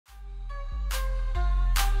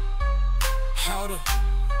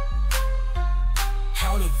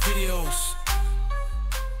How the videos.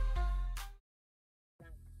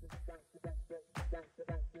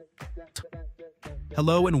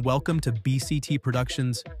 Hello and welcome to BCT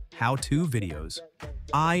Productions How-To Videos.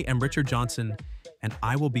 I am Richard Johnson, and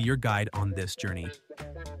I will be your guide on this journey.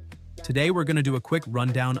 Today we're going to do a quick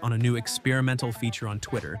rundown on a new experimental feature on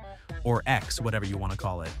Twitter, or X, whatever you want to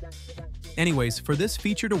call it. Anyways, for this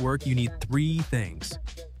feature to work, you need three things.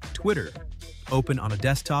 Twitter, open on a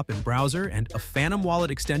desktop and browser, and a Phantom Wallet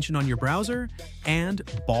extension on your browser, and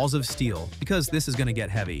balls of steel, because this is going to get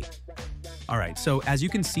heavy. Alright, so as you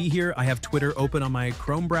can see here, I have Twitter open on my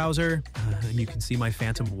Chrome browser, and you can see my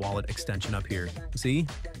Phantom Wallet extension up here. See?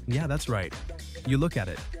 Yeah, that's right. You look at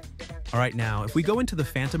it. Alright, now, if we go into the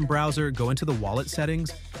Phantom browser, go into the wallet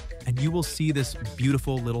settings, and you will see this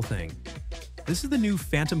beautiful little thing. This is the new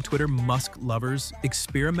Phantom Twitter Musk Lovers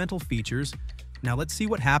experimental features. Now let's see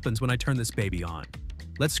what happens when I turn this baby on.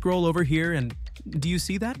 Let's scroll over here, and do you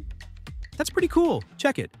see that? That's pretty cool.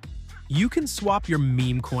 Check it. You can swap your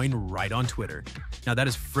meme coin right on Twitter. Now that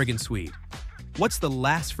is friggin' sweet. What's the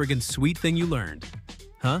last friggin' sweet thing you learned?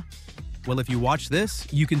 Huh? Well, if you watch this,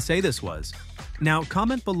 you can say this was. Now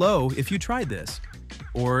comment below if you tried this.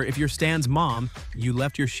 Or if you're Stan's mom, you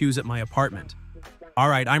left your shoes at my apartment.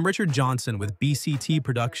 Alright, I'm Richard Johnson with BCT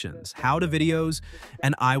Productions, How-To Videos,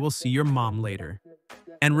 and I will see your mom later.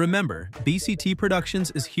 And remember, BCT Productions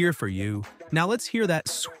is here for you. Now let's hear that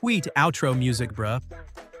sweet outro music, bruh.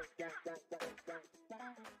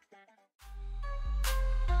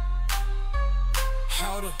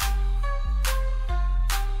 How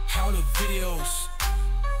the videos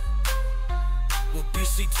with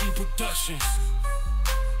BCT Productions.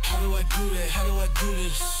 How do I do that? How do I do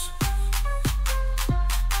this?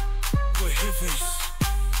 With Hiffies.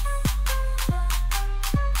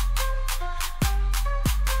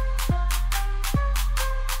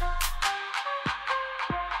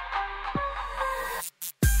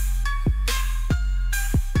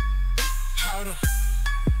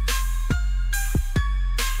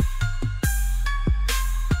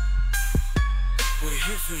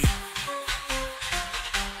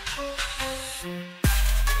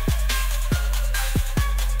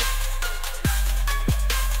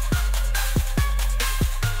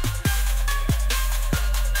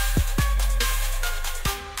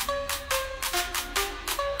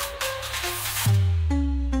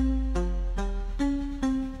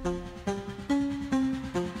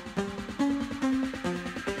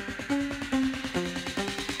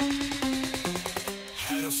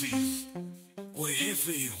 We're here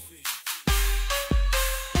for you.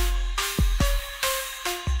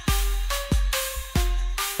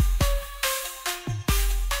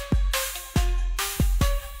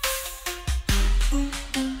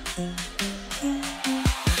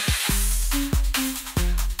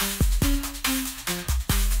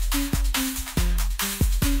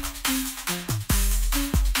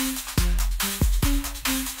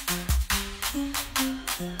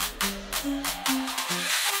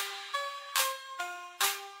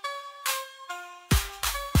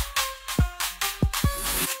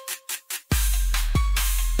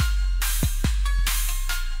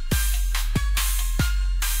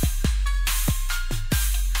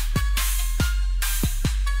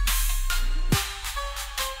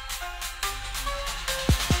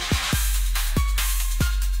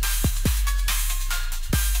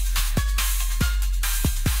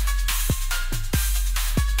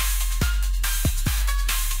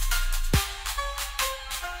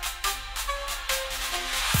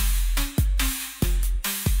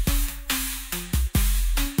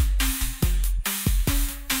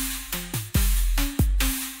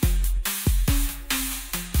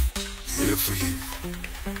 Here for you.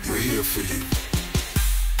 We're here for you.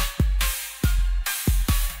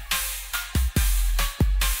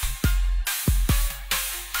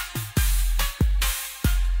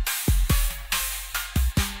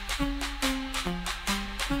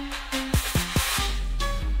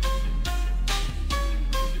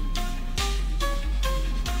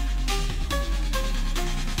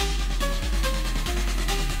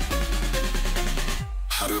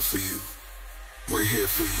 Harder for you. We're here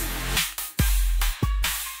for you.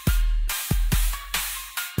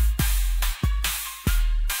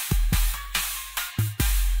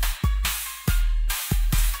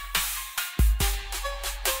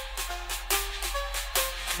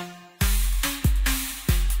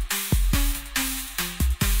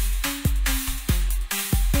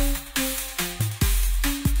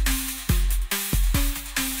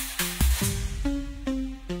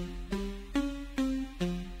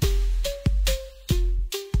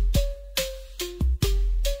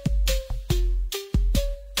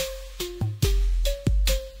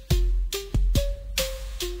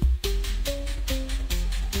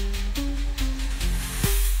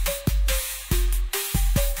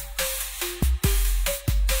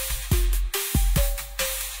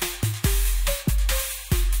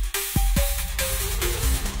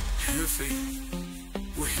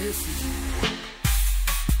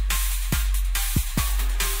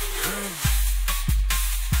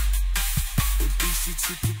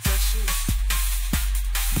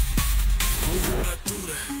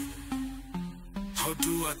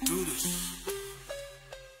 I do this?